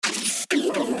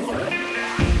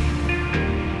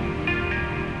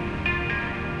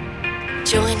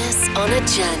Join us on a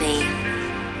journey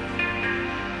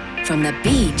from the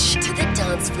beach to the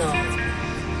dance floor.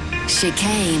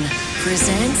 Chicane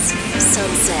presents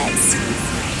Sunsets.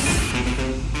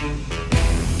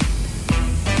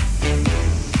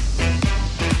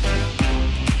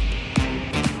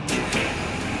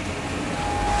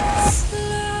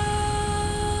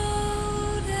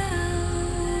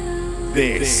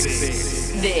 This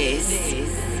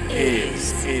is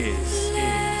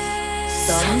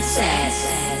Sunset.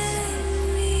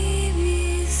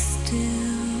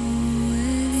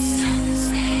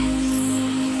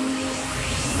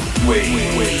 We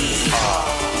are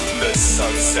the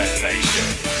Sunset Nation.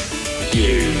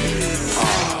 You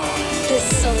are The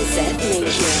Sunset the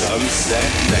Nation. Sunset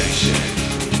Nation.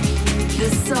 The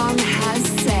sun has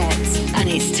set, and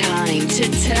it's time to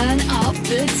turn up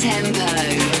the tempo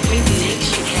with Nick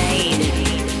Chicane.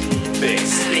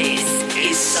 This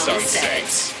is Sunset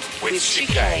with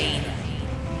Chicane.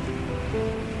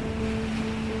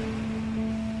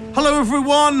 Hello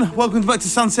everyone, welcome back to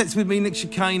Sunsets with me, Nick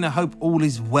Chicane. I hope all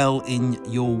is well in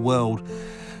your world.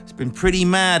 It's been pretty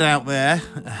mad out there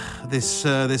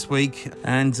this week,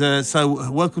 and so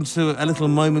welcome to a little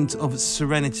moment of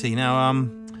serenity. Now,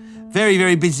 very,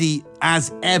 very busy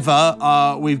as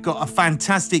ever. We've got a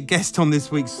fantastic guest on this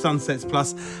week's Sunsets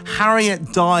Plus,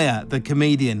 Harriet Dyer, the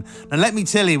comedian. Now, let me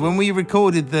tell you, when we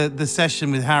recorded the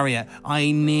session with Harriet,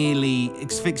 I nearly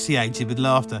asphyxiated with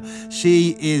laughter.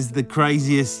 She is the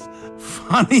craziest,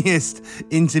 funniest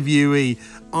interviewee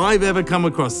I've ever come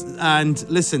across. And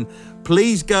listen,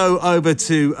 please go over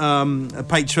to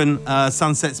Patreon,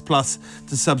 Sunsets Plus,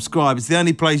 to subscribe. It's the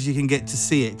only place you can get to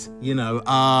see it. You know,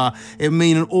 it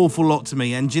mean an awful lot to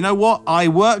me. And do you know what? I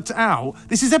worked out,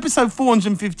 this is episode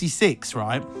 456,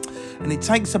 right? And it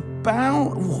takes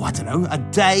about, a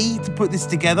day to put this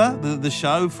together, the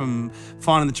show, from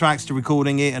finding the tracks to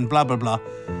recording it and blah, blah, blah.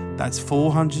 That's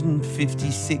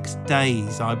 456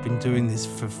 days I've been doing this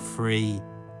for free.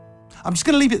 I'm just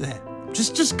going to leave it there.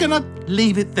 Just gonna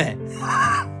leave it there.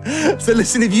 So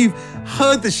listen, if you've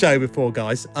heard the show before,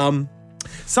 guys,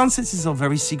 Sunsets is our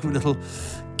very secret little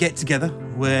get-together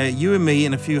where you and me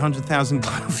and a few hundred thousand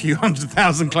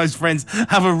close friends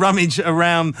have a rummage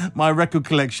around my record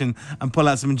collection and pull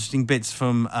out some interesting bits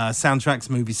from soundtracks,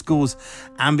 movie scores,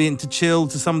 ambient to chill,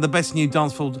 to some of the best new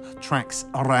dancefloor tracks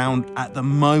around at the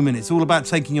moment. It's all about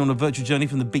taking you on a virtual journey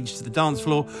from the beach to the dance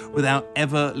floor without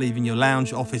ever leaving your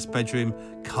lounge, office, bedroom,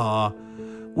 car,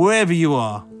 wherever you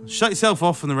are. Shut yourself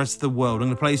off from the rest of the world. I'm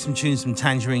going to play you some tunes from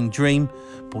Tangerine Dream,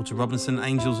 Porter Robinson,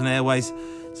 Angels and Airwaves,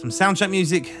 some soundtrack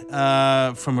music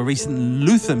from a recent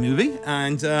Luther movie,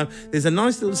 and there's a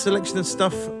nice little selection of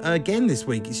stuff again this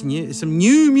week. It's some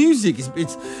new music.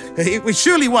 It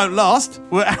surely won't last.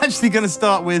 We're actually going to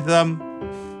start with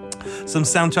some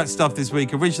soundtrack stuff this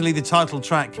week. Originally the title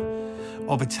track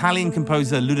of Italian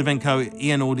composer Ludovico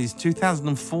Einaudi's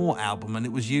 2004 album, and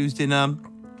it was used in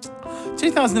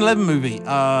 2011 movie,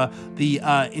 The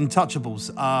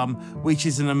Intouchables, which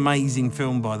is an amazing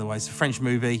film, by the way. It's a French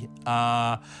movie,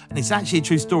 and it's actually a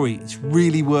true story. It's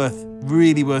really worth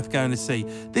going to see.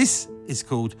 This is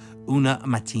called Una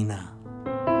Mattina.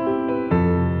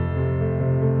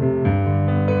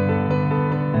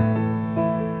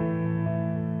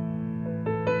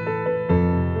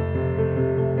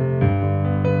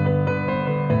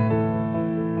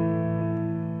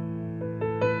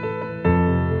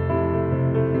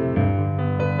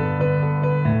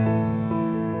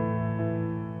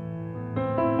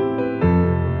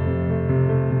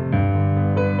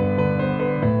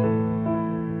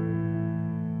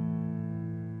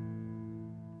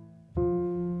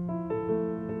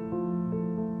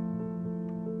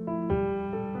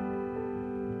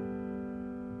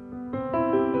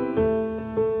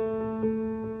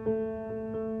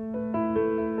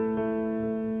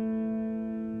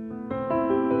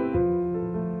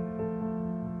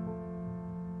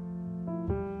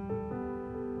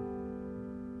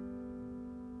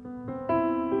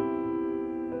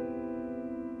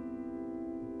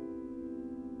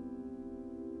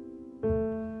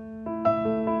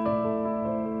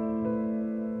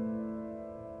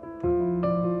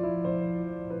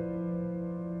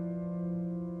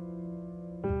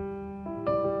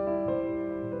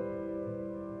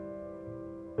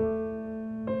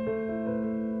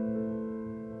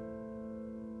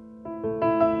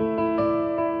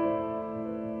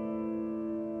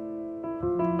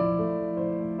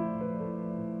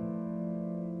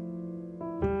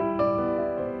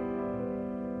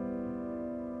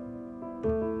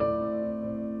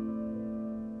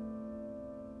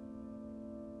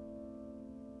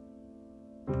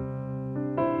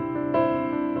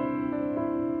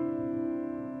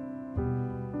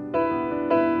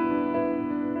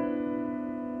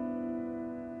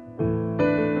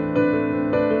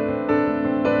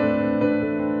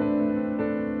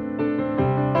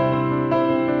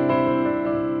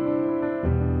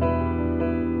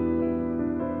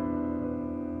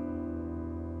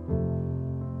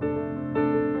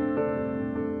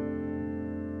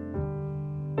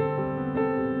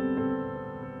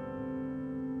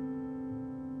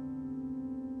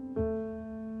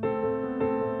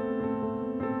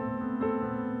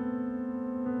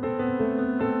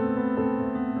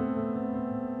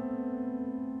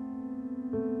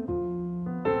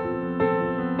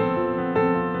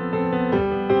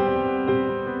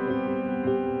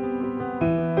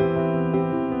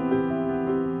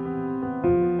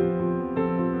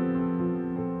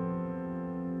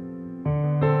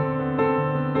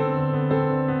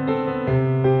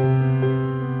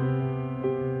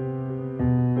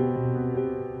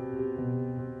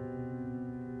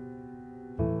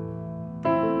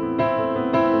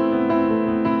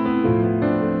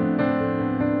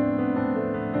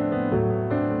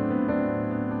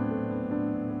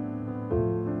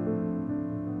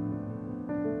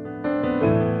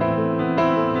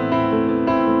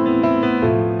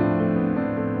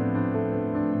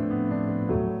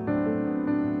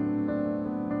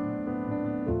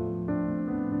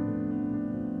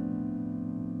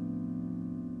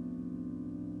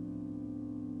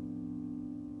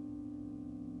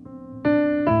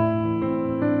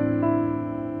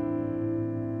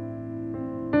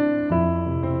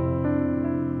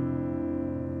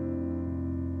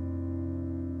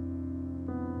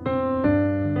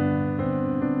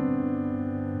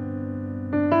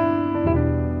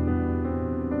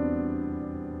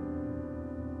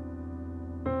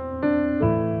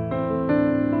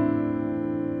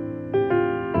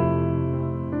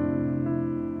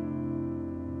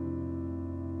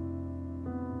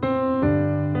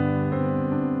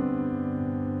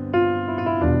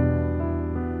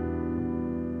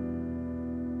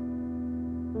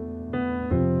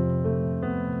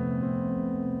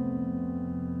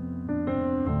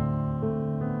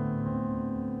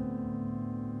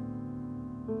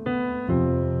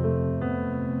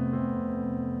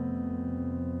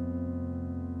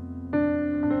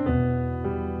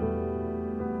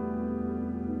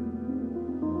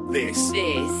 This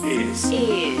is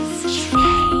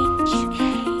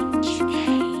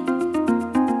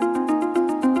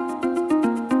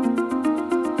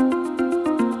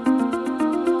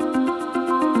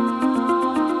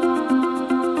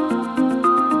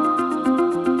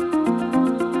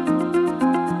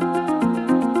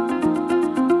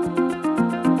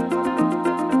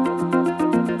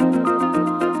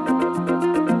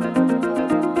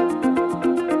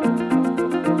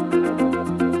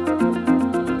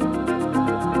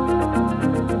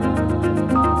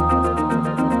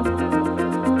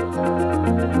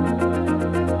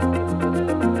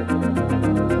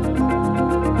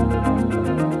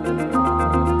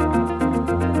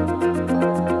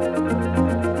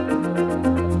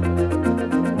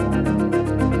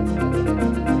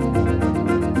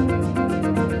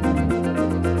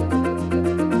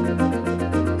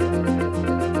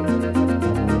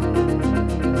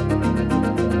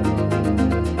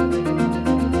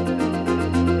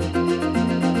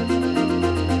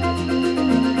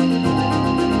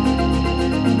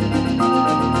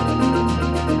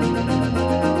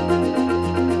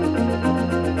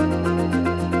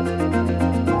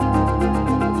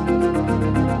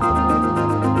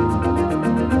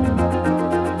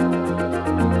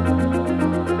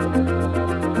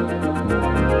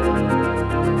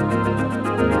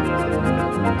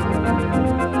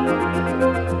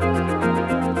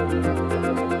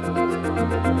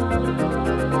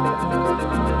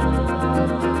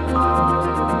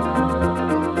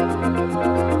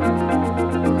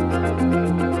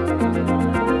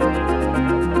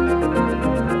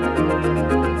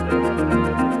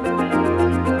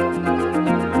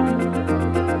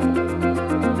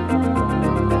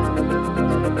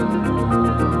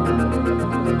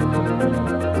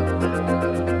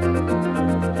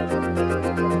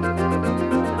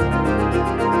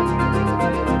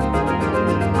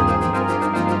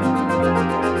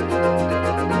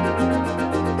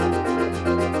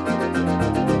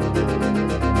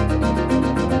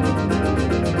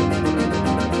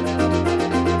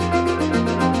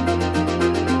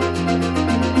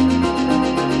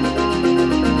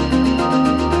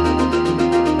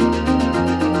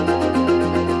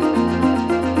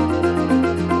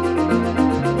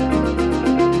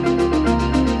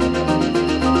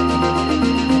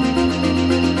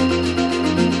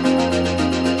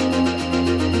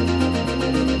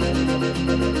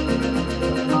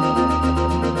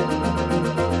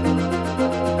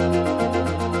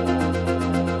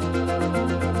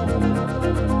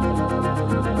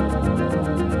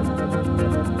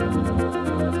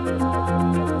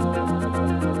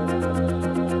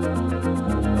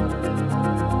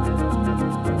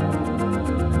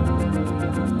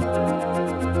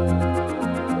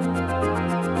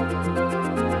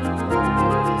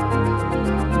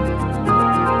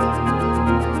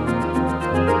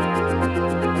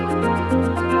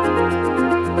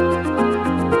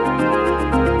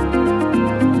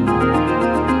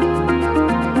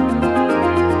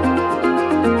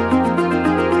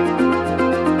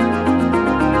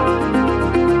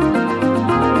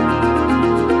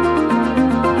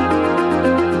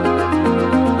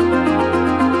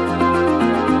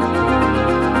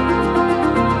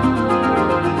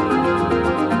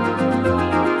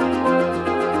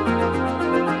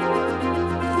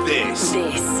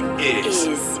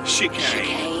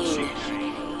Chicane.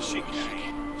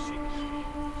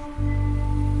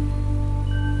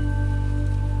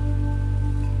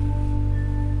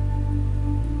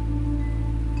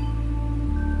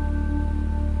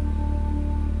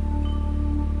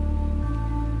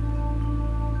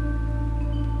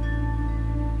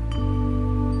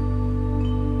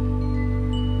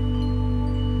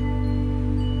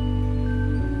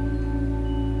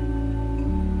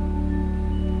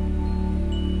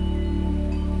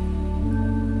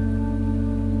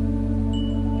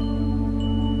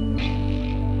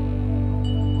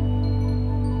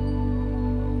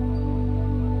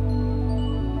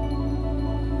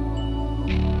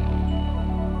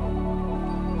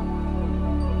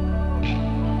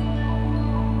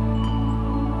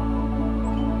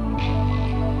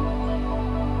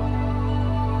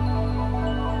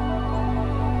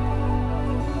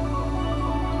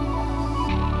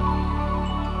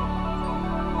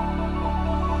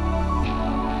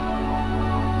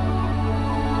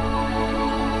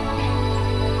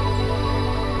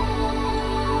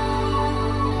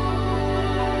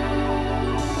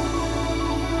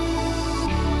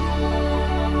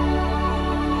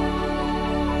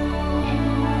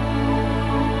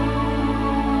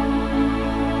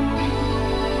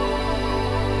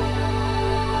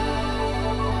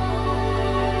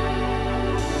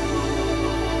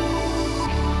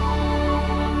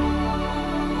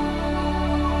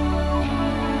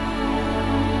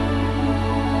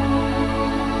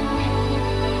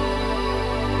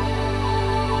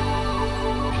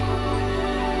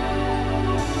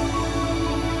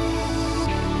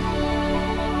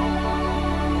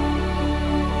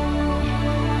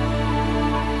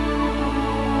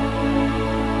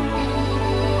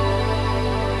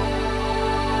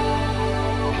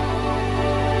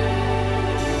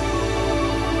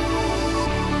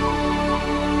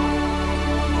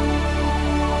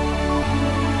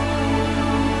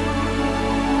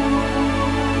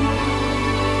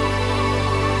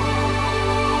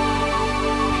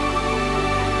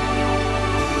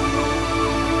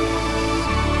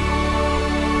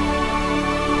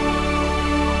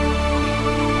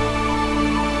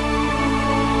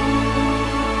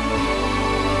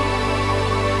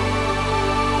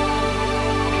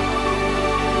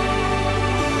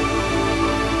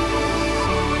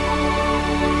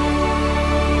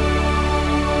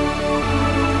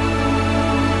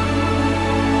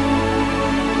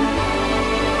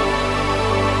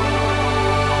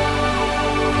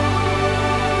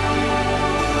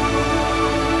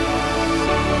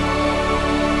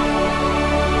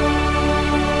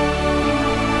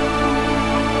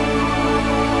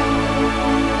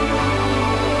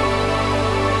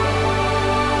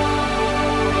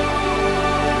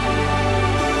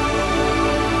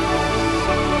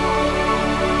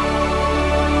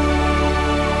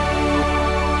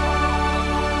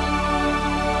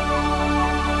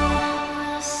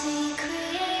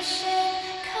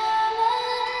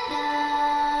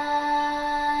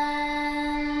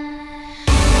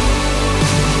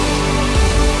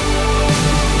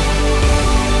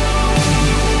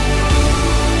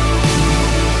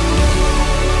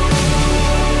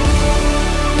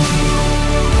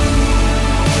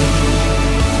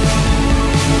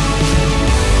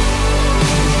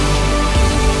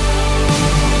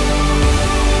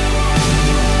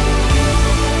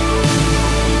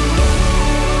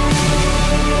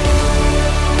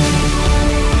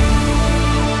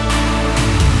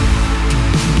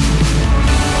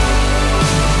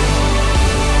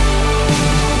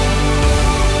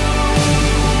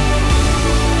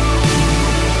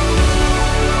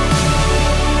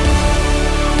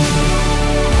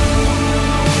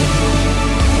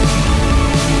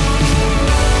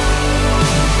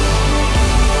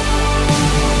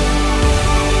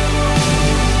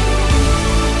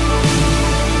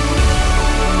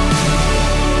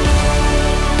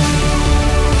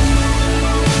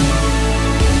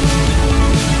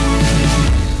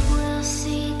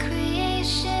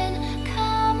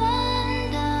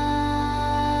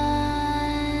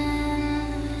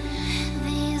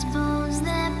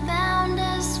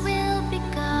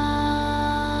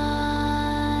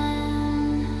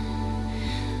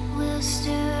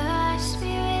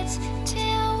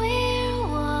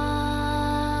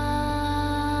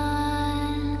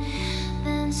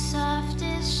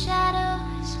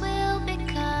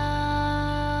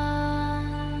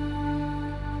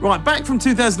 Right, back from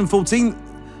 2014,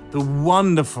 the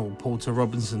wonderful Porter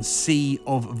Robinson's Sea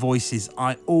of Voices.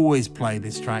 I always play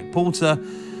this track. Porter,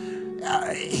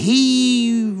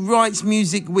 he writes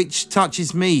music which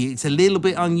touches me. It's a little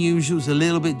bit unusual, it's a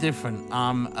little bit different.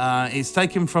 It's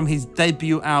taken from his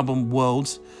debut album,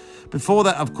 Worlds. Before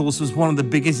that, of course, was one of the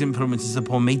biggest influences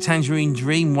upon me, Tangerine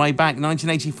Dream, way back,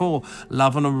 1984,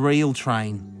 Love on a Real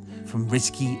Train. From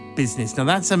Risky Business. Now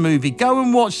that's a movie. Go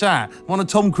and watch that. One of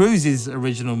Tom Cruise's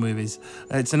original movies.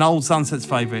 It's an old Sunsets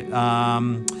favourite.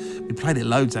 We played it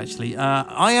loads actually.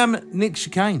 I am Nick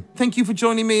Chicane. Thank you for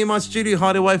joining me in my studio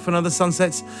hideaway for another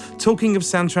Sunsets. Talking of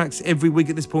soundtracks, every week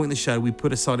at this point in the show, we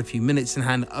put aside a few minutes and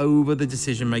hand over the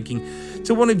decision making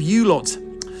to one of you lot.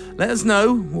 Let us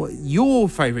know what your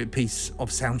favourite piece of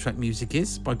soundtrack music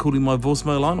is by calling my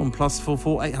voicemail line on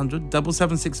 +44 800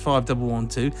 7765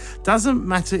 112. Doesn't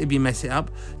matter if you mess it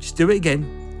up, just do it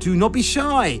again. Do not be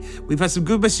shy. We've had some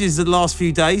good messages the last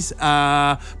few days,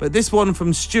 but this one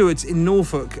from Stuart in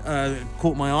Norfolk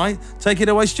caught my eye. Take it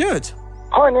away, Stuart.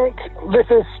 Hi Nick, this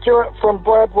is Stuart from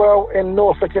Bradwell in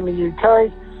Norfolk in the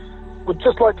UK. Would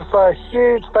just like to say a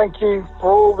huge thank you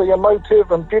for all the emotive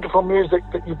and beautiful music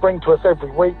that you bring to us every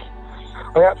week.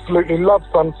 I absolutely love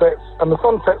Sunsets and the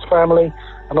Sunsets family,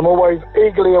 and I'm always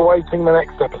eagerly awaiting the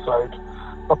next episode.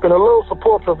 I've been a loyal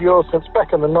supporter of yours since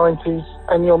back in the 90s,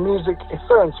 and your music is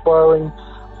so inspiring,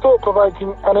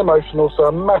 thought-provoking and emotional, so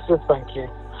a massive thank you.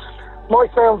 My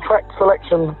soundtrack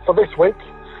selection for this week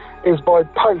is by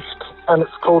P.O.S, and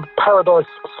it's called Paradise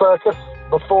Circus,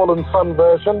 the Fallen Sun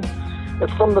version.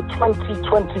 It's from the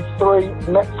 2023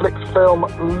 Netflix film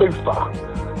Luther.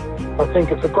 I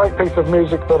think it's a great piece of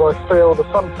music that I feel the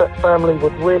Sunset family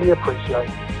would really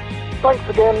appreciate. Thanks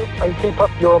again and keep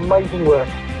up your amazing work.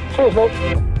 Cheers, Nick.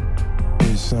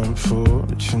 It's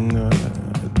unfortunate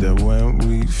that when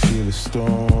we feel a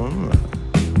storm,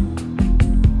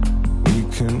 we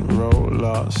can roll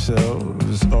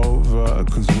ourselves over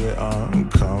 'cause we're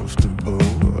uncomfortable.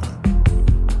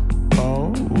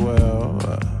 Oh well,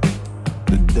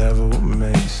 the devil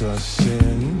makes us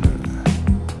sin,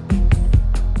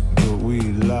 but we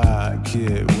like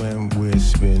it when we're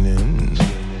spinning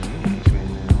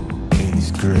in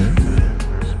his grip,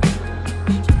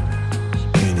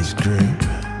 in his grip,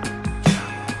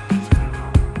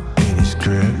 in his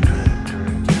grip,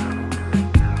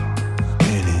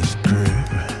 in his grip,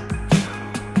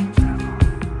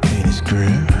 in his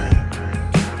grip.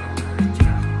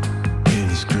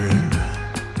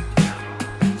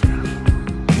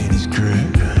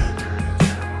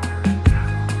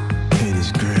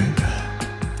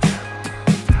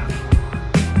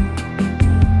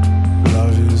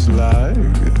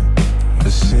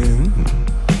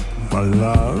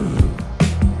 Love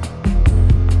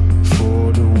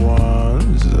for the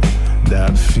ones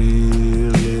that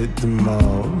feel it the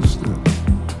most.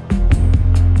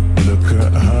 Look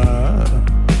at her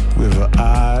with her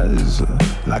eyes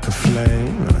like a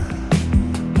flame.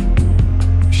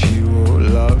 She will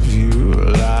love you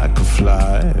like a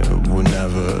fly, will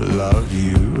never love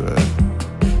you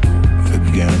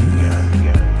again.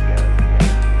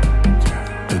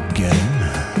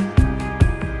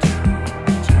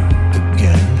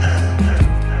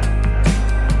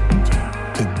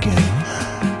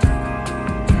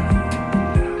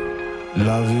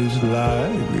 Love is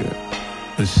like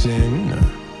a sin,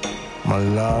 my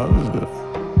love,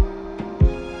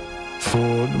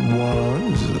 for the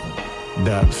ones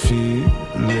that feel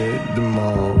it the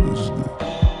most.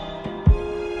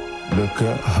 Look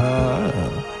at her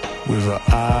with her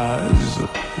eyes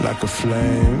like a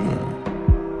flame.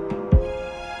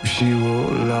 She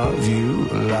will love you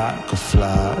like a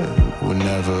fly, will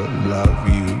never love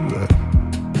you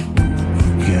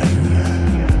again.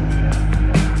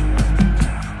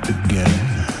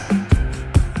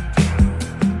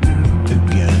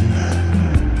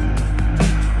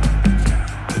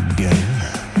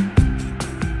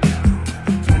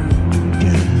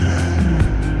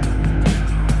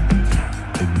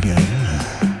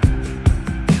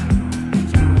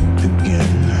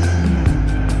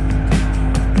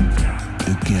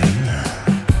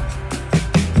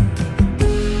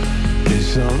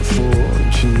 Unfortunate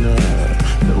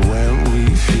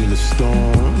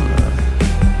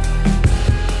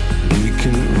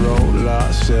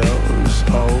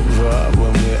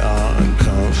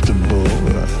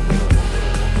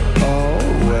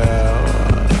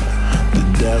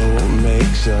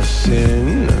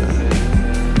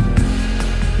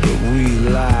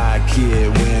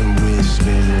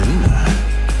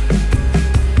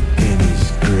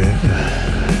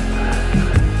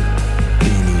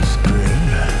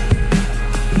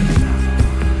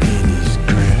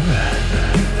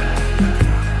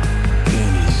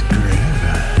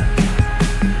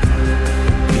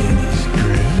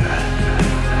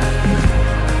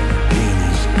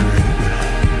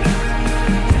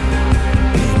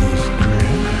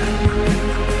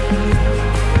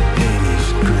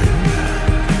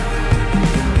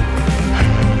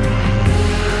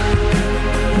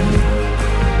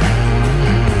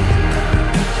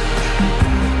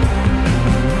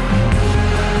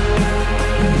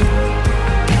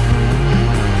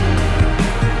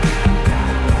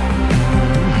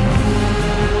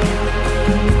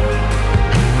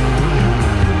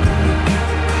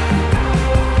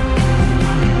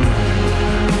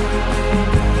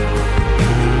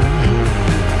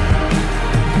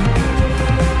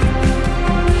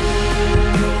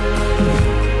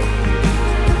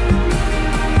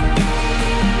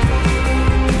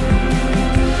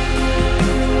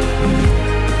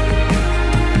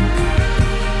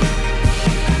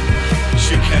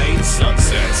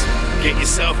Get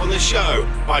yourself on the show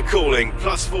by calling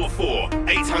 +44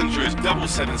 800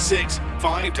 776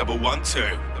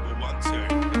 5112.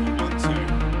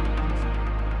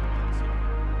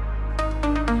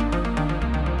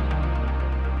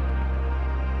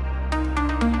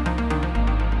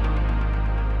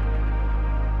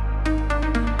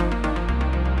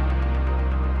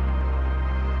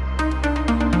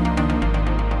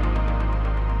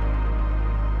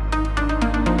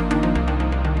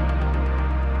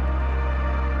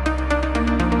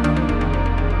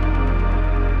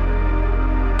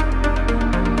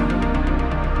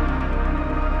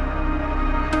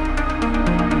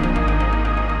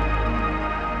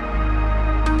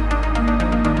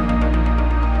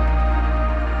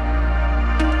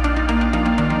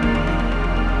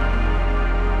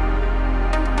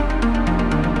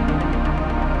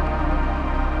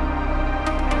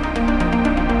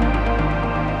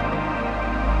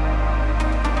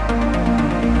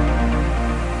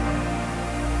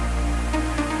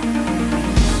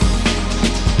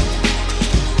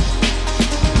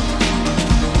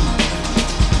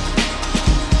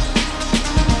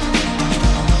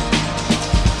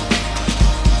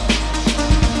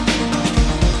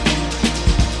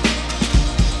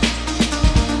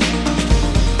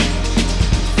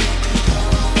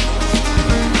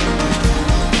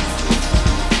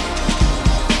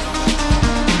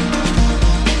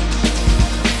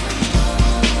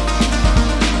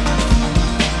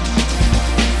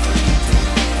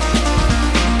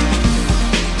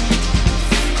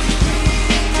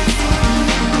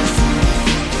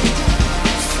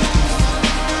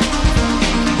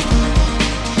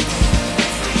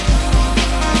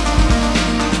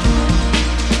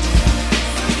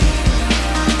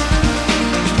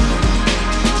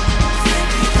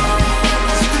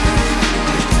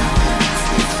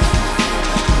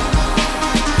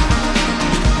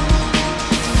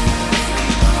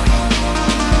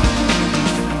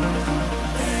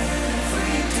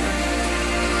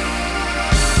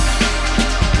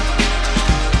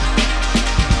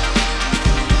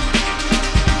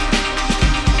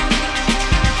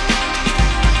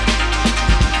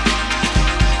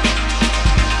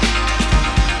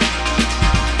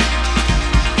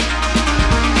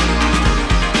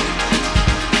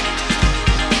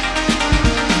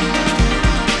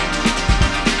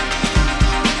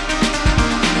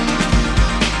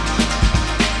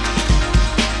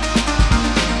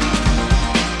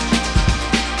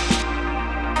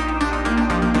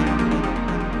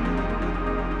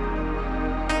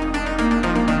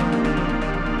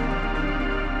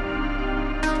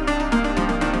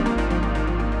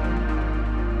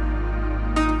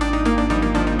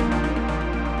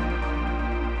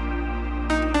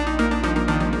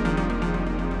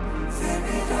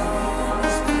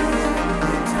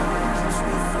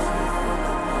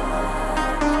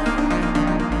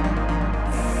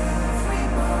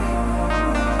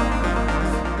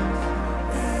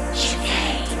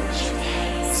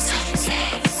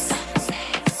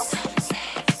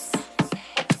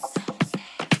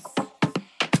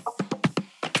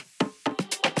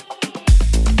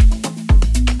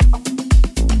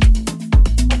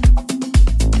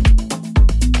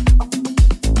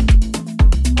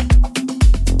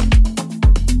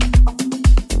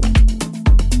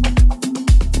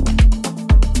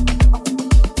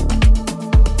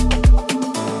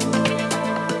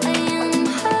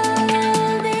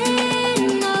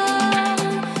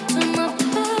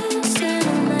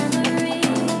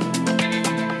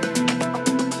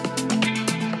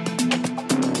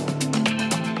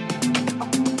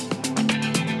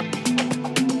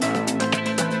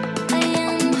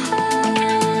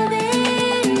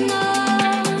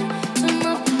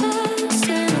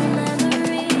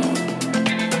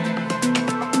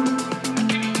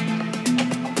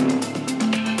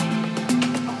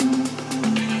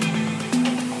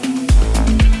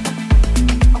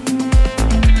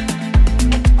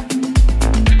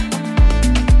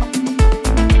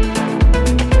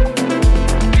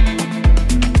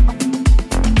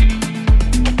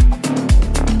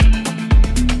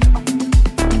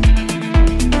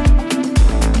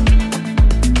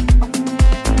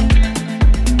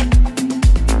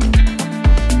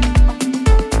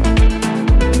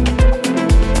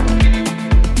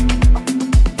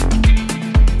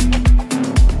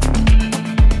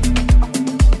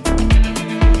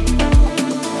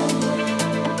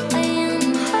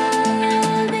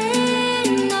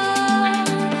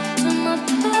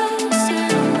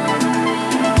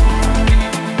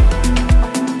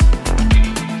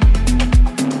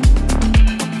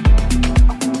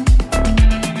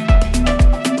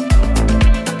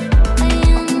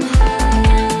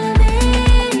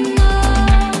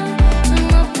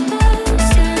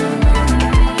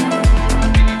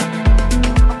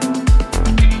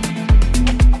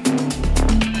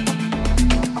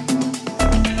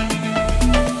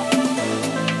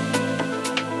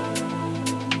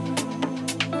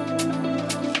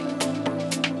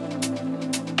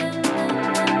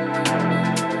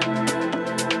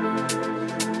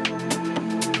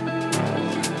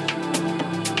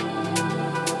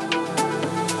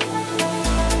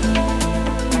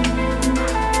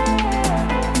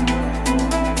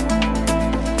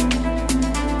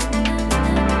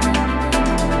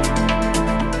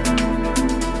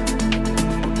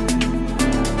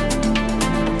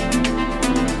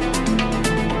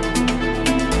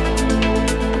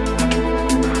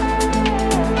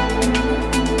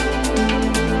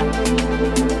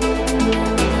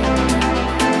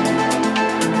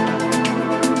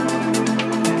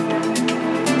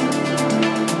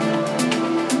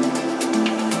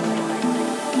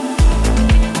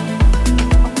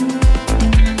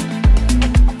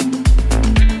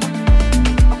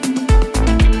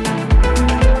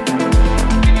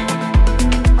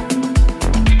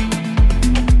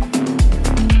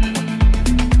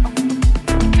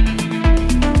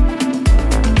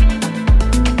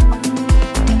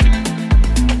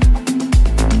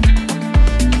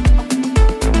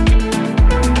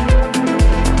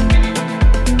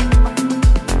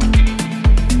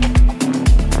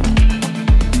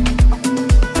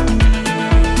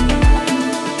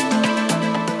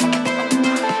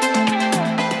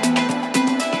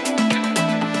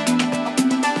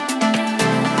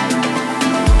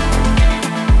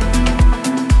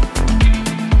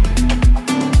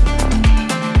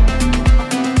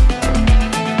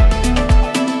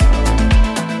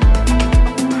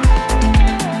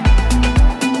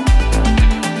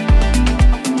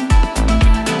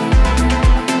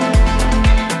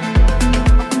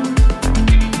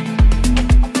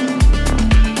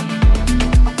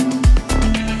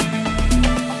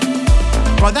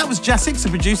 Right, that was Jasix, a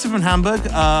producer from Hamburg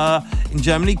in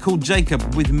Germany called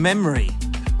Jacob with Memorie,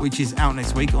 which is out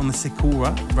next week on the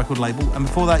Sikora record label. And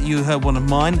before that, you heard one of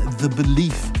mine, The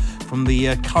Belief, from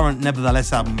the current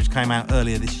Nevertheless album, which came out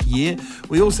earlier this year.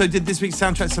 We also did this week's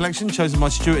soundtrack selection, chosen by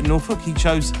Stuart in Norfolk. He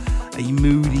chose a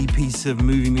moody piece of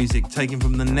movie music taken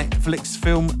from the Netflix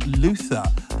film Luther,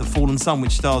 The Fallen Sun,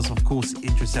 which stars, of course,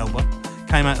 Idris Elba.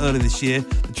 Came out earlier this year.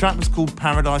 The track was called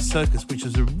Paradise Circus, which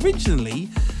was originally,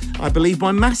 I believe,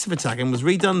 by Massive Attack and was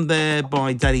redone there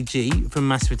by Daddy G from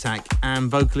Massive Attack and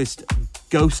vocalist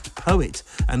Ghost Poet,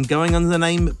 and going under the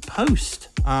name Post.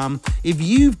 If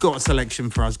you've got a selection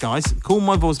for us, guys, call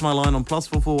my voicemail line on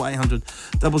 +44 800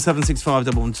 7765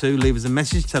 112. Leave us a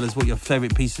message. Tell us what your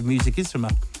favourite piece of music is from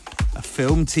a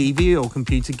film, TV or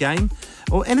computer game,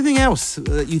 or anything else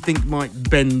that you think might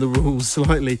bend the rules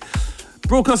slightly.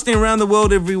 Broadcasting around the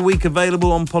world every week,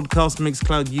 available on podcast,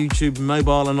 Mixcloud, YouTube,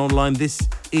 mobile and online. This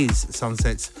is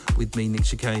Sunsets with me, Nick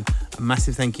Chicane. A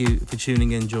massive thank you for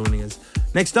tuning in and joining us.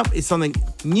 Next up is something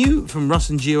new from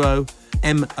Russian duo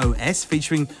M.O.S,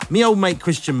 featuring me old mate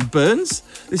Christian Burns.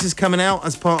 This is coming out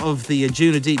as part of the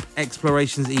Anjunabeats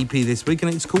Explorations EP this week,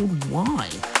 and it's called Why.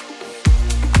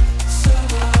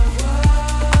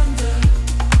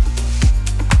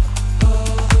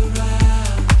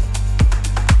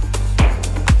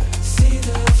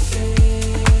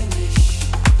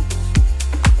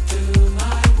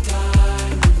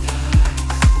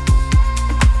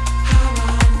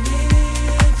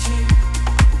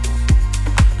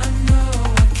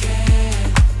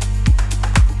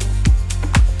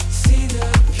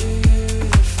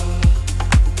 Beautiful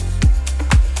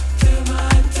through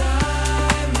my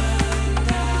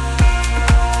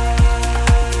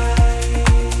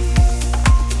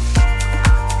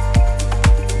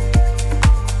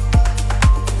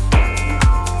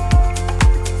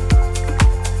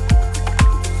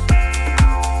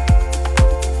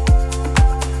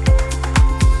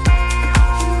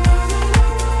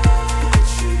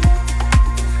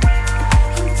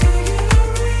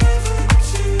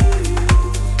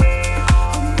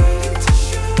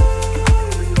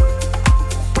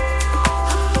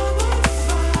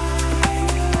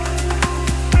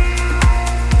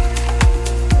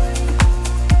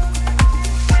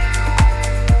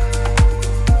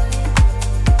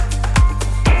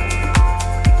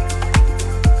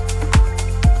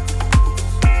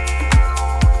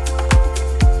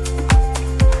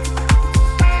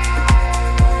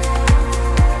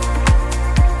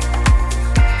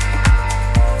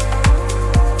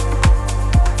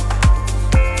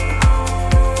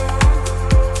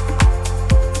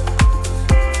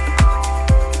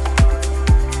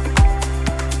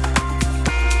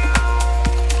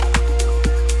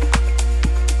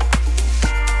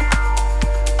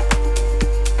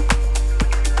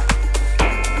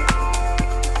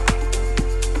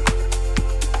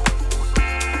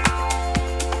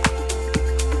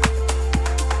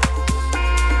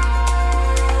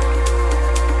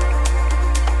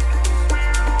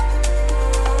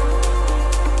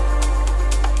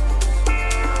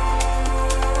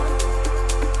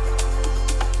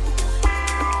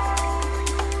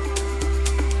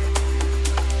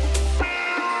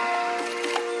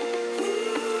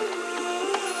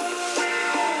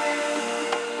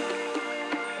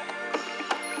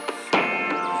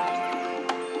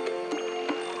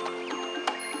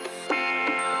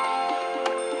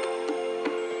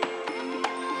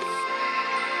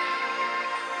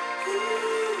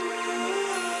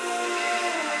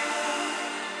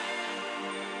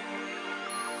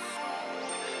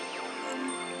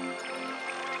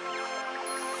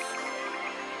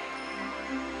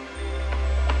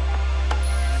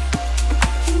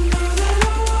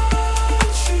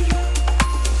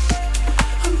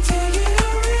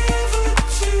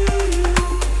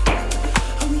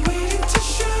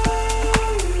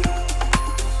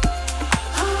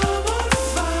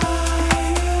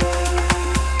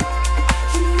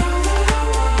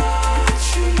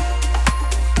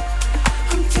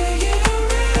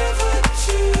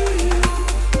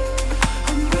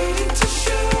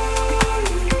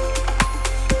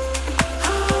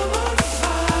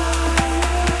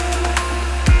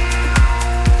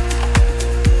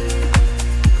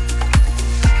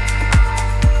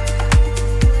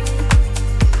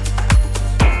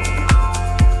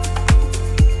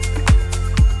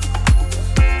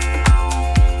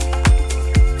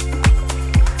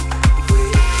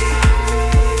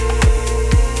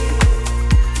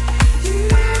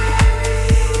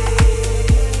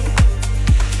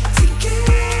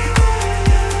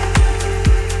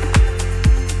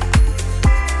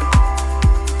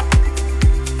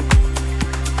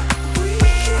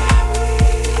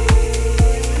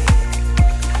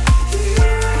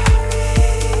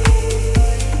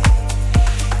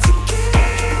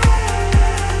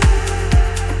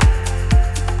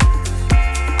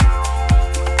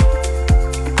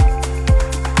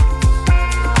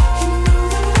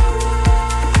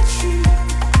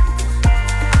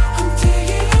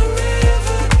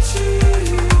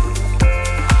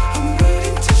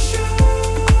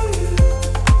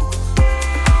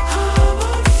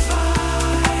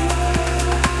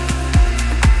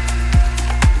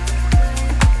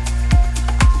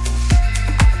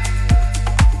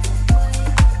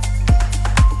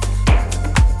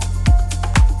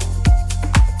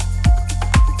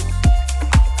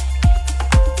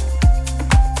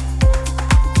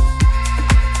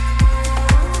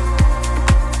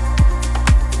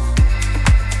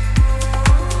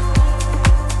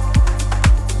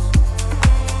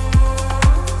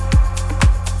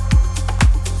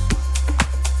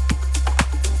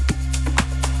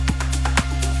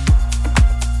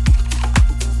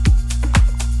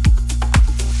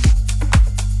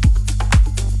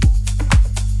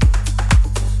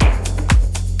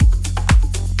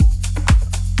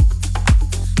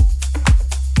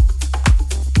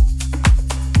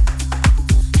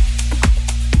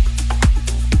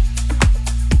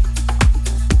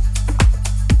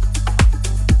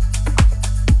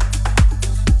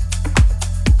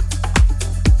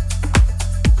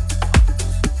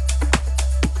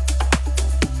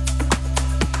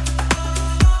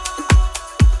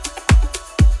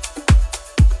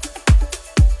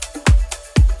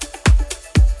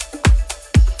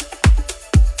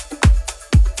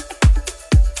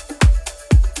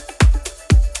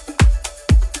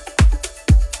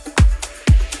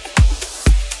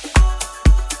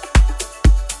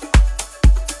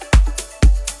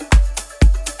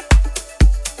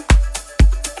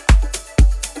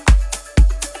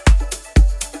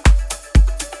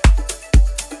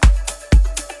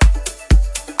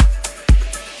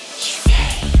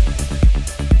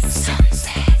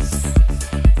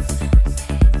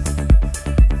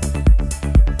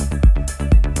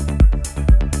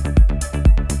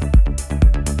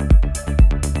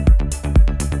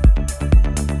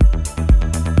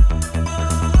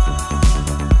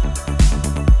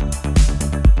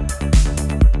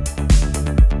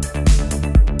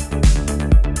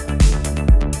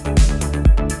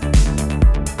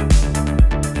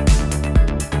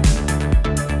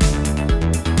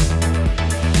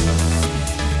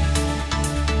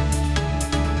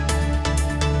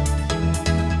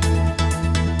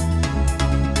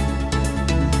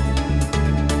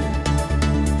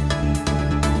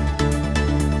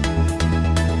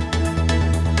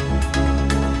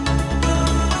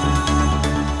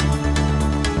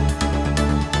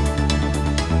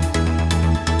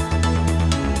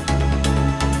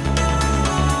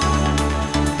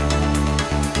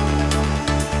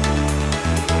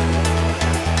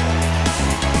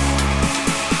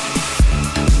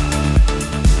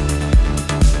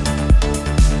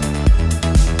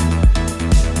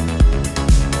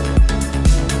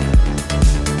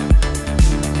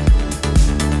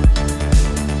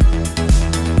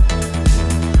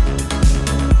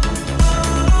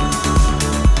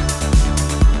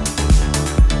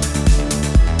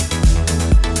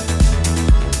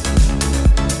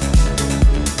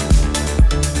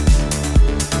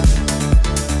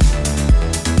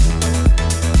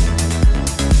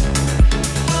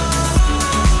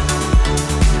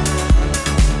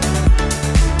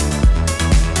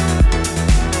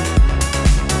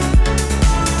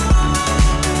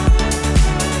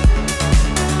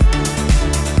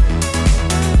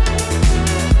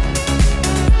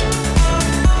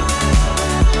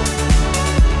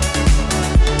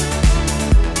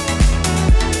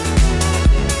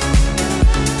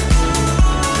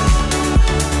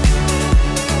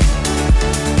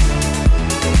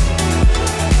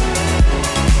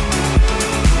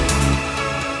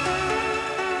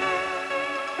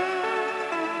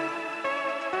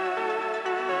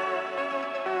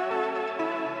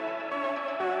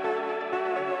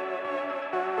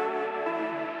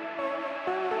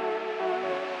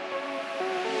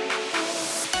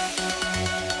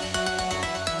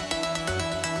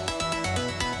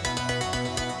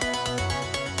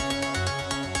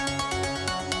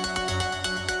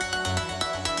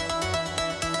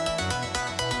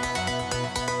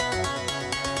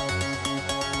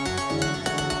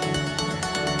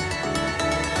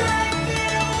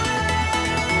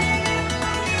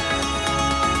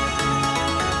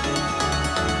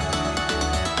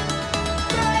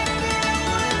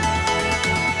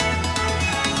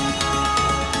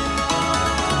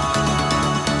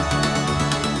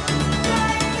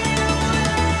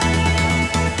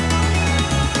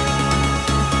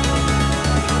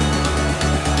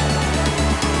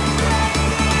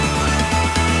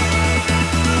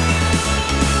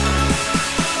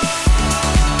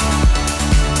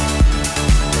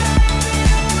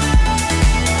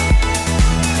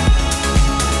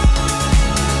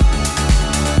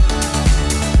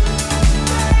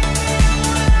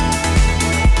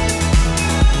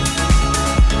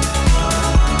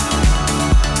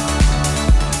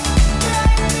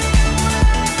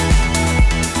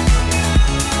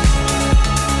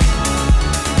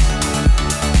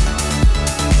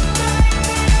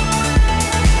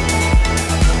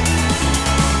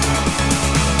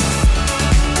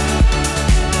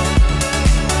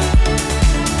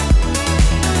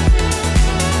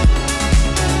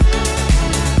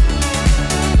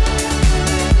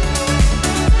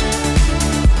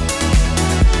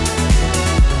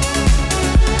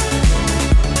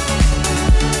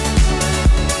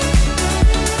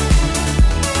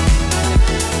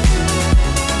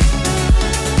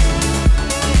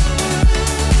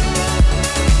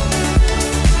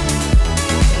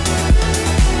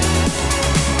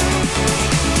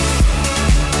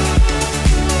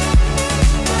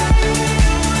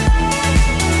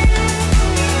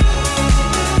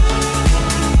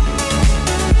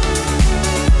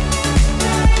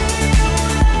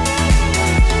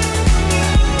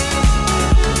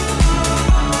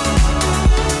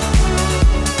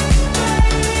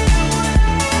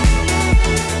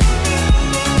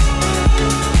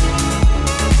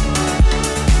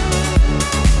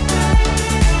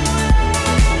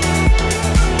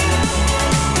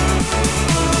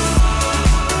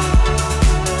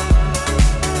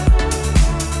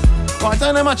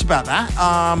don't know much about that.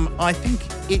 I think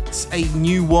it's a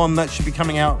new one that should be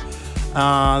coming out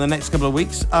the next couple of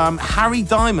weeks. Harry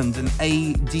Diamond and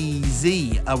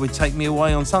ADZ would Take Me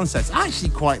Away on Sunsets. I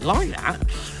actually quite like that.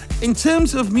 In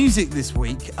terms of music this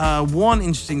week, one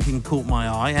interesting thing caught my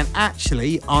eye, and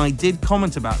actually I did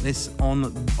comment about this on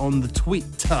the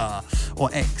Twitter, or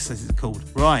X as it's called.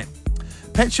 Right.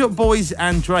 Pet Shop Boys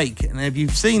and Drake, and if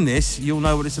you've seen this, you'll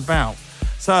know what it's about.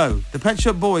 So, the Pet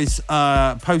Shop Boys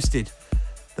posted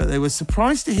that they were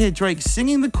surprised to hear Drake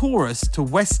singing the chorus to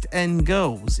West End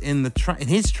Girls in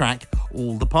his track,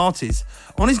 All the Parties,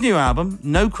 on his new album,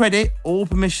 no credit or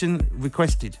permission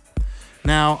requested.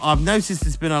 Now, I've noticed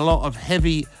there's been a lot of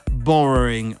heavy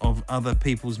borrowing of other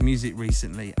people's music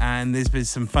recently, and there's been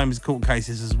some famous court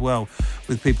cases as well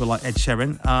with people like Ed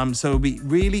Sheeran. So it'll be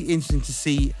really interesting to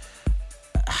see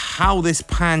how this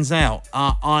pans out.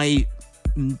 I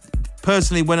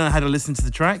personally went and had a listen to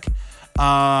the track,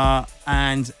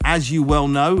 and as you well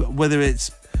know, whether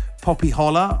it's Poppy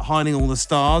Holler, Hiding All the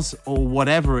Stars, or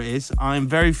whatever it is, I'm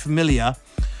very familiar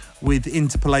with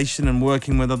interpolation and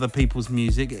working with other people's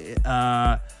music.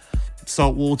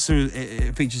 Saltwater,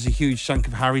 it features a huge chunk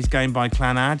of Harry's game by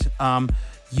Clanad.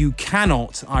 You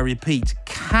cannot, I repeat,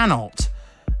 cannot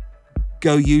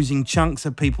go using chunks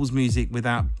of people's music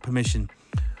without permission.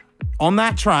 On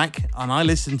that track, and I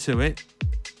listened to it,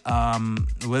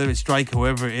 whether it's Drake or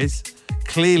whoever it is,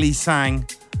 clearly sang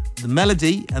the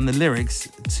melody and the lyrics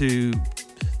to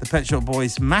the Pet Shop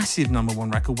Boys' massive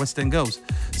 #1 record, West End Girls.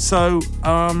 So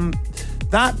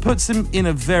that puts them in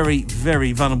a very,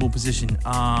 very vulnerable position.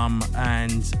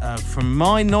 And from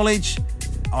my knowledge,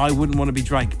 I wouldn't want to be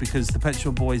Drake, because the Pet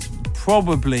Shop Boys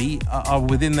probably are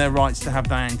within their rights to have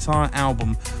that entire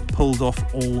album pulled off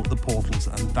all the portals,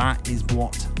 and that is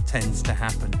what tends to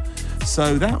happen.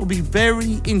 So that will be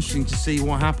very interesting to see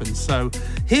what happens. So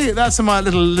here, that's my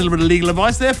little bit of legal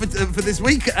advice there for this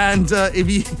week. And if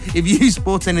you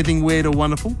spot anything weird or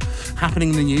wonderful happening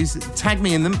in the news, tag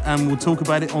me in them and we'll talk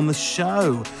about it on the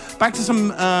show. Back to some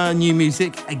new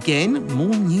music again.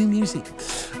 More new music.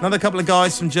 Another couple of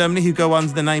guys from Germany who go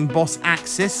under the name Boss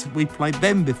Axis. We played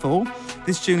them before.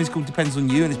 This tune is called Depends on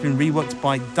You, and it's been reworked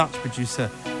by Dutch producer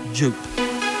Jope.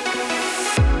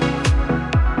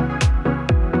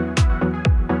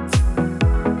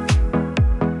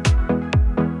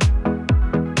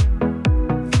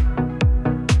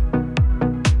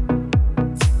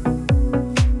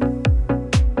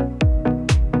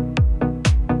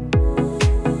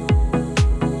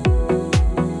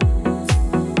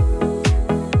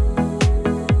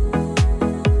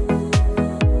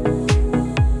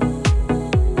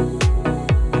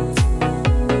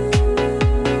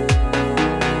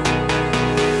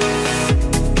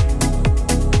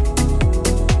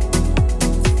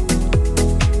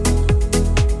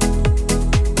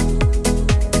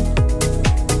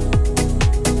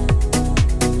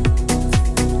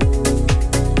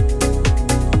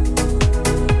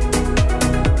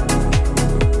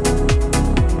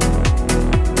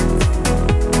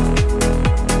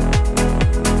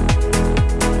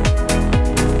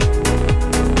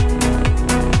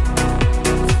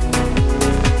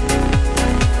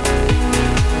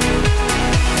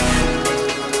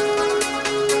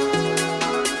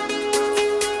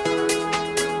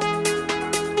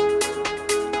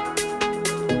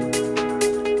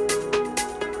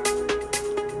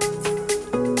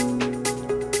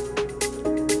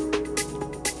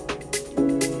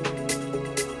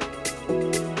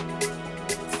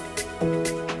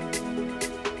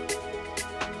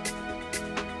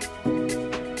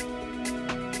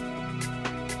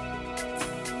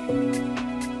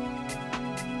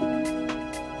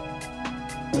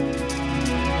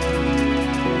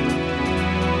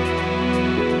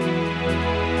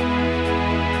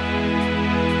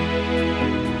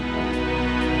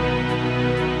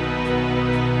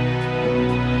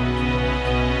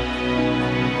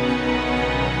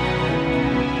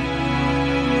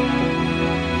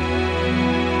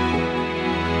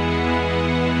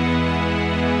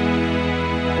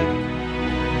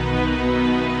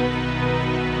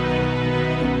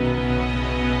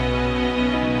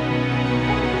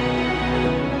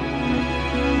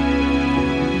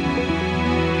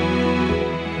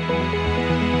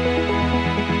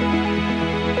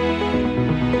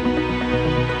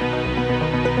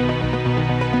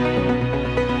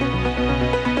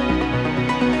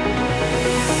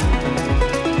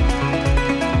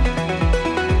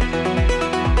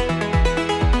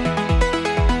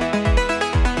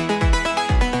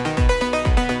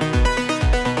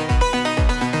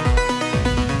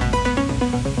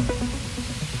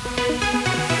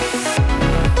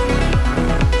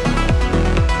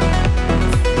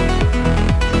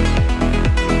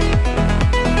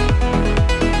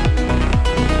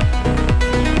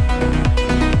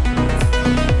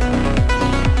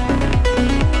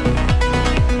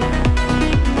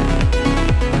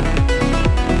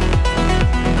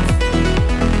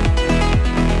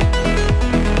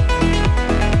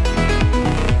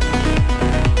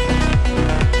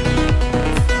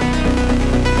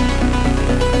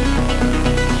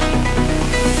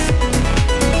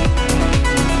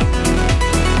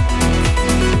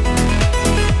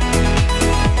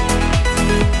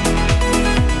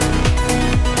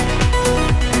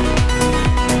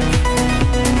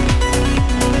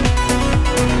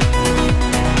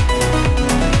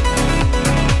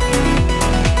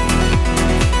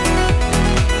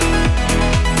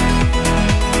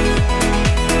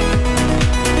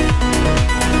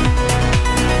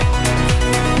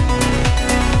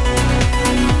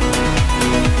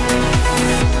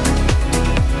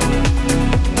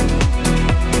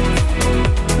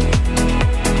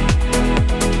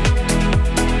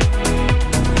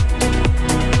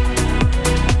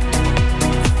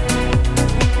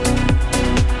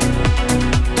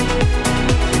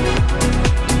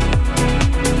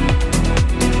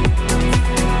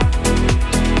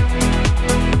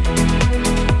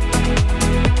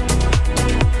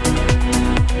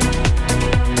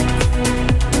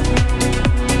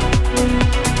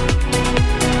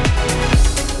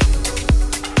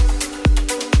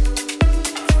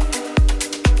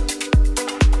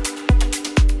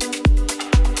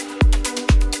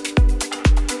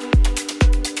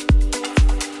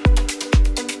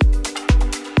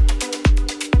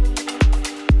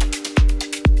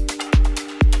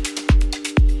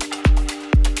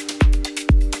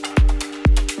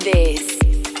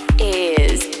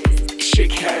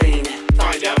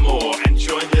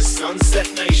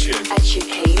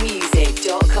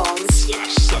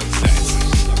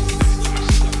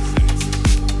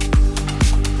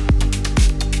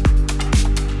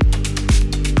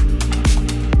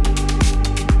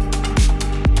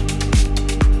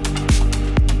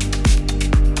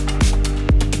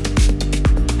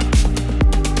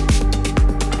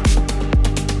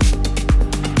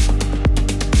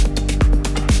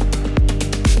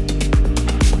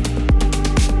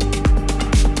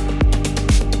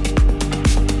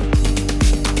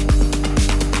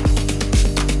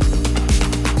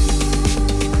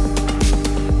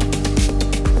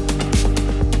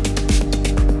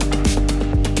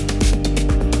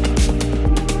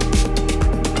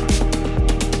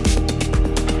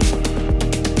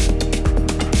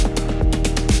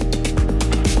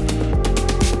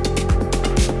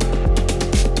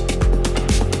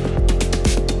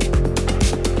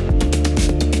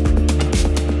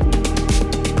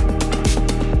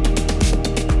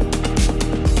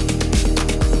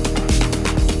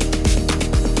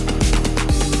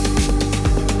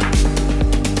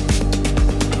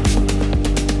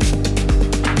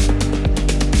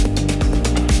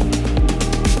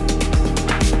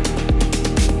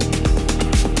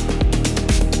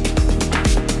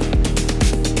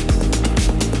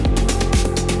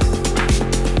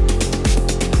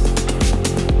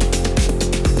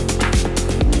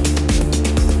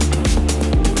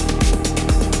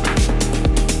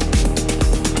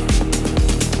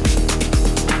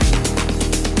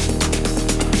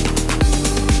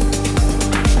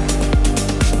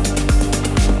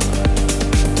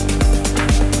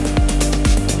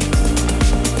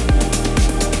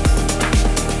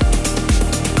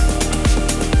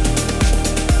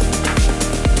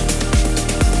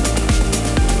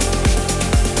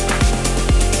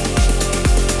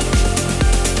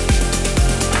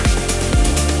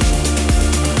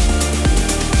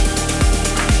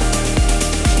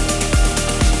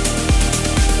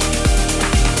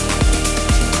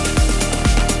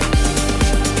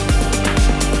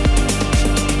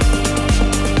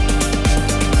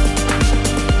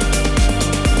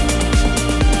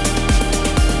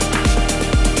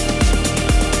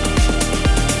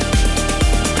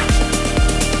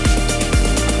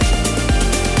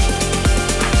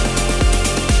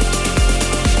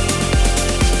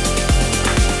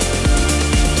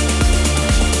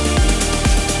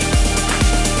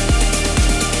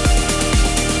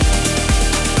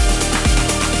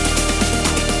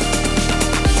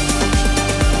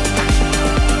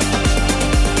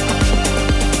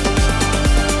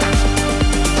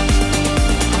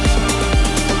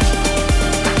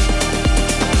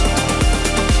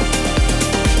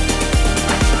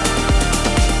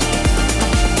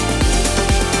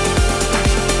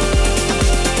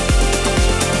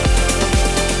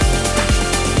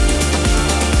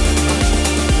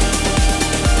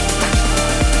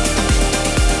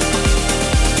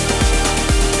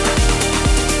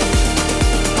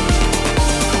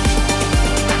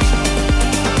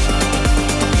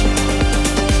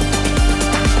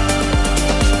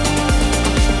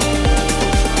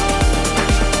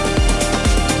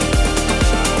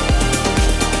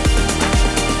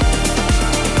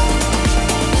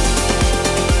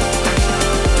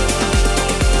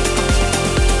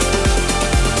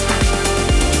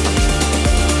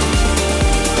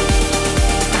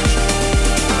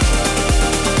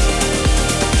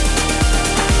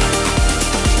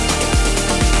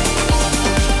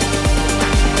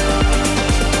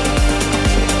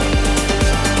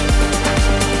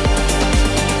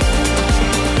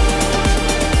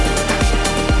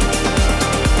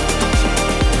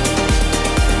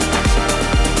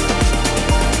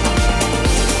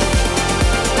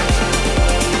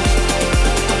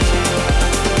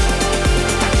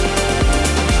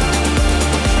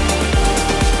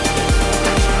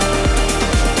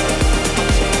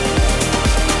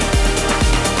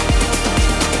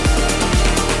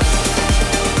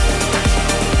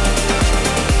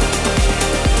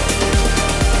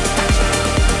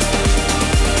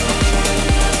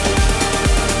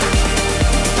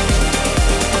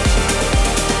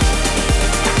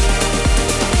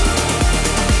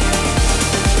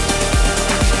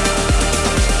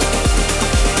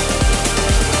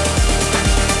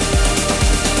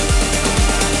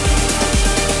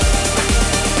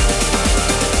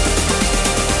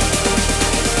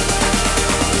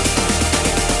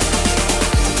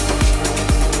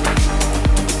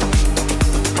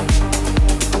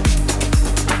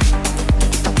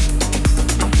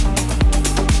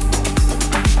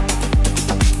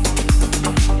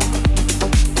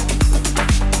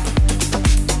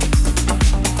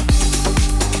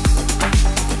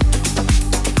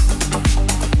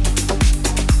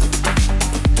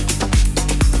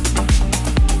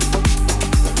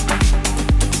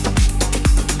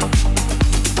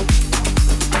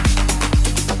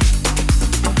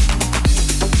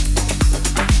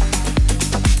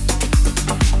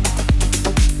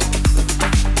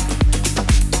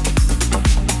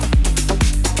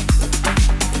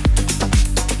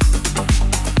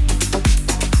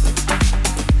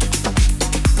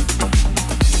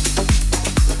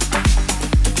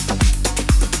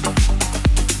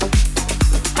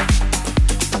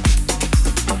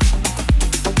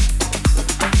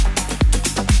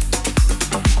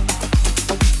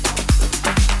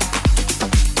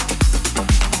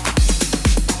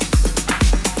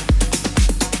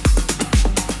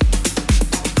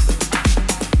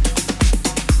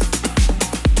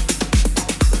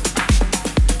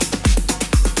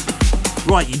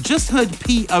 Right, you just heard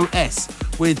P.O.S.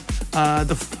 with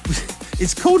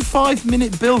it's called 5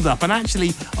 Minute Buildup, and actually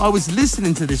I was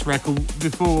listening to this record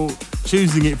before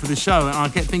choosing it for the show, and I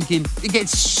kept thinking it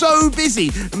gets so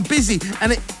busy,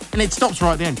 and it stops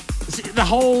right at the end. The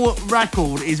whole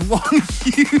record is one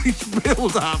huge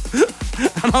build-up,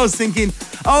 and I was thinking,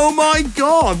 oh my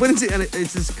God, when is it? And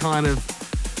it's just kind of.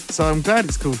 So I'm glad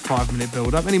it's called 5 Minute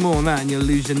Build-Up. Any more on that and you'll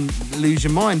lose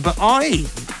your mind. But I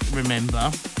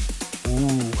remember,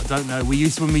 I don't know,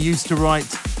 when we used to write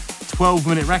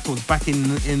 12-minute records back in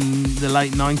the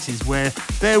late 90s, where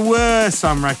there were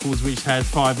some records which had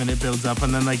 5 minute build-up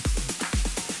and then they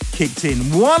kicked in.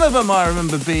 One of them I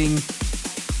remember being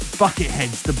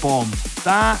Buckethead's The Bomb.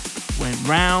 That went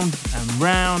round and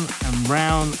round and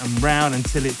round and round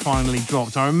until it finally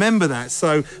dropped. I remember that.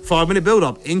 So 5 minute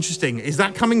build-up, interesting. Is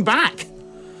that coming back?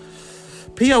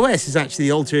 P.O.S. is actually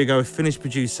the alter ego of Finnish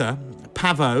producer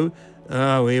Paavo.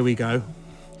 Oh, here we go.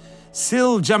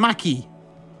 Siljamäki.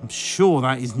 I'm sure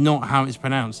that is not how it's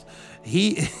pronounced.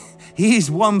 He is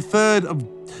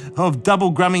 1/3 of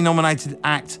double Grammy-nominated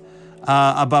act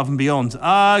Above and Beyond.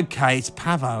 Okay, it's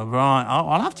Paavo, right?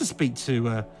 I'll have to speak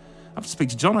to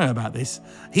Jono about this.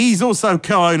 He's also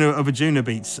co-owner of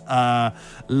Anjunabeats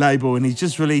label, and he's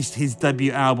just released his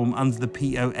debut album under the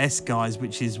P.O.S. guise,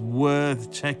 which is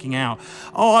worth checking out.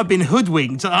 Oh, I've been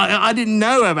hoodwinked. I didn't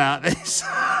know about this.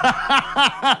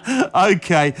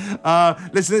 Okay.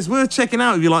 Listen, it's worth checking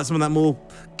out if you like some of that more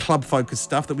club-focused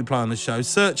stuff that we play on the show.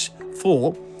 Search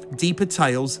for Deeper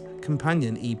Tales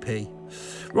Companion EP.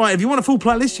 Right, if you want a full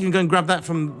playlist, you can go and grab that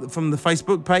from the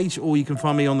Facebook page, or you can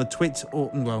find me on the Twitter,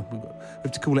 or, well, we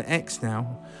have to call it X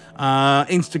now,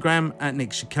 Instagram at Nick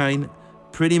Chicane.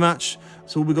 Pretty much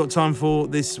that's all we've got time for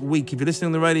this week. If you're listening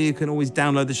on the radio, you can always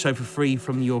download the show for free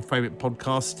from your favourite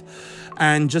podcast,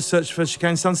 and just search for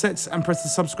Chicane Sunsets and press the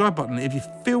subscribe button. If you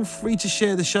feel free to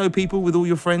share the show, people, with all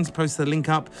your friends, post the link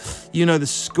up. You know the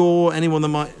score. Anyone that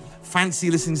might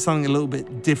fancy listening to something a little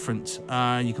bit different,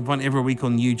 you can find it every week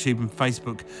on YouTube and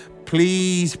Facebook.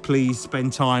 Please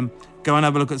spend time. Go and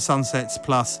have a look at Sunsets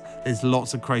Plus. There's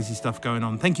lots of crazy stuff going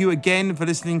on. Thank you again for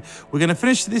listening. We're going to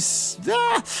finish this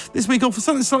week off with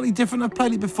something slightly different. I've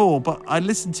played it before, but I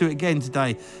listened to it again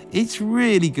today. It's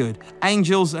really good.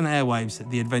 Angels and Airwaves,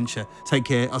 The Adventure. Take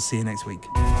care. I'll see you next week.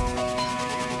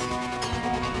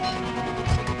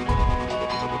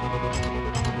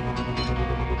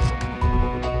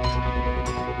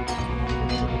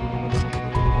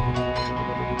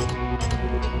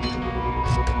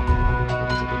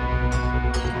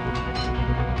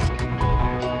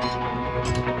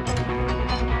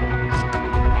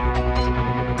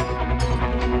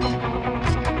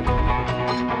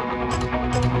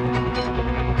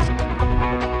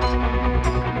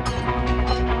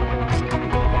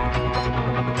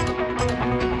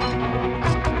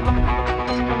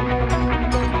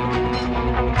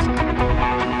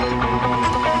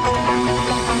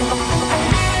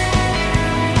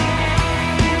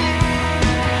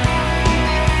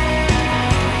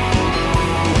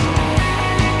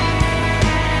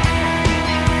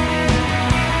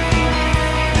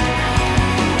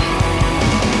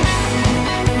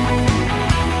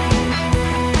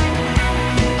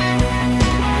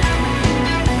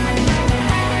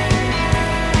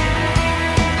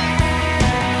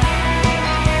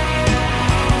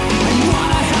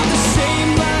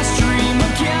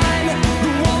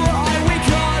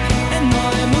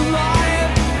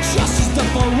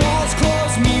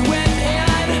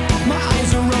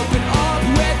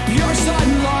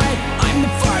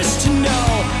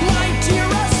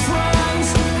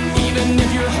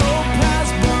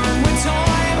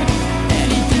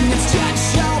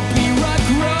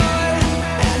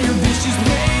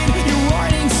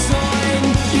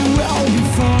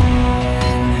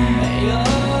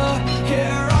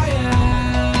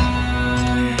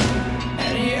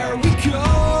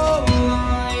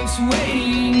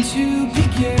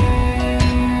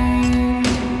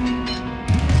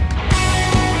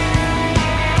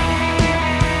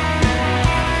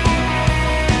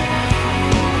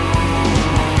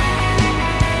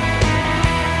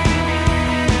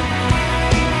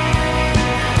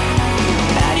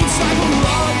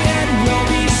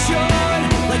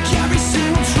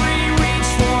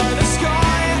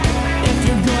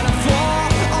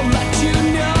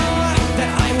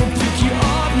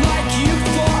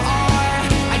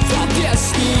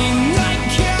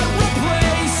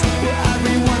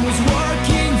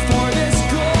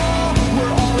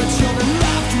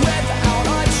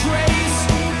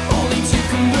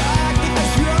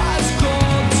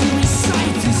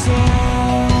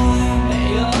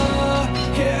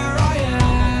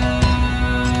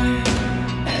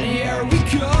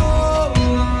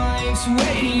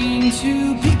 waiting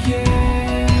to begin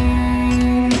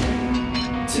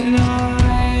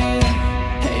tonight.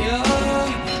 Hey,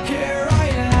 here I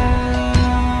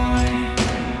am,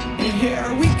 and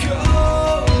here we go.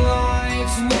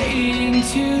 Life's waiting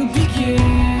to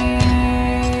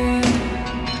begin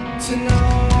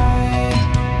tonight.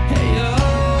 Hey,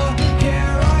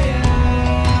 here I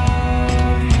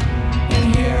am, and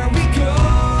here we go.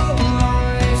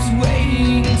 Life's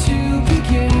waiting to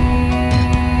begin.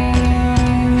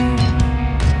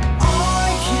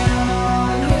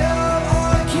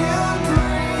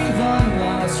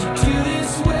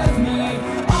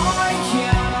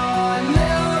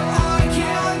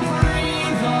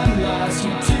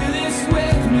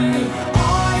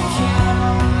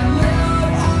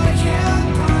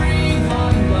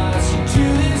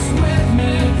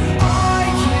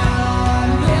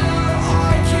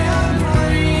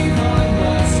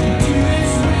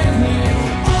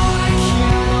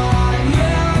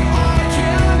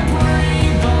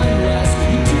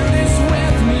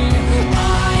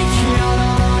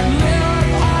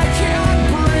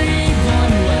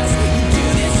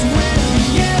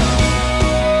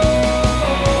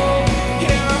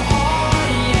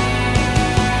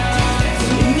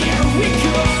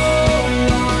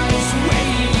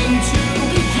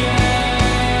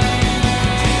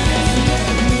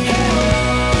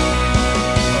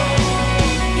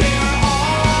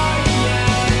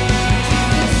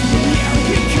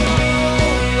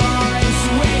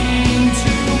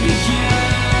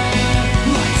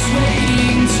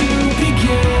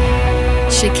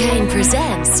 Chicane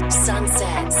presents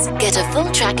Sunsets. Get a full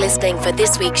track listing for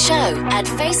this week's show at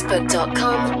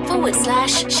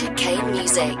facebook.com/Chicane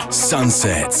Music.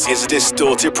 Sunsets is a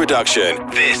Distorted production.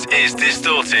 This is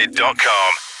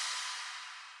distorted.com.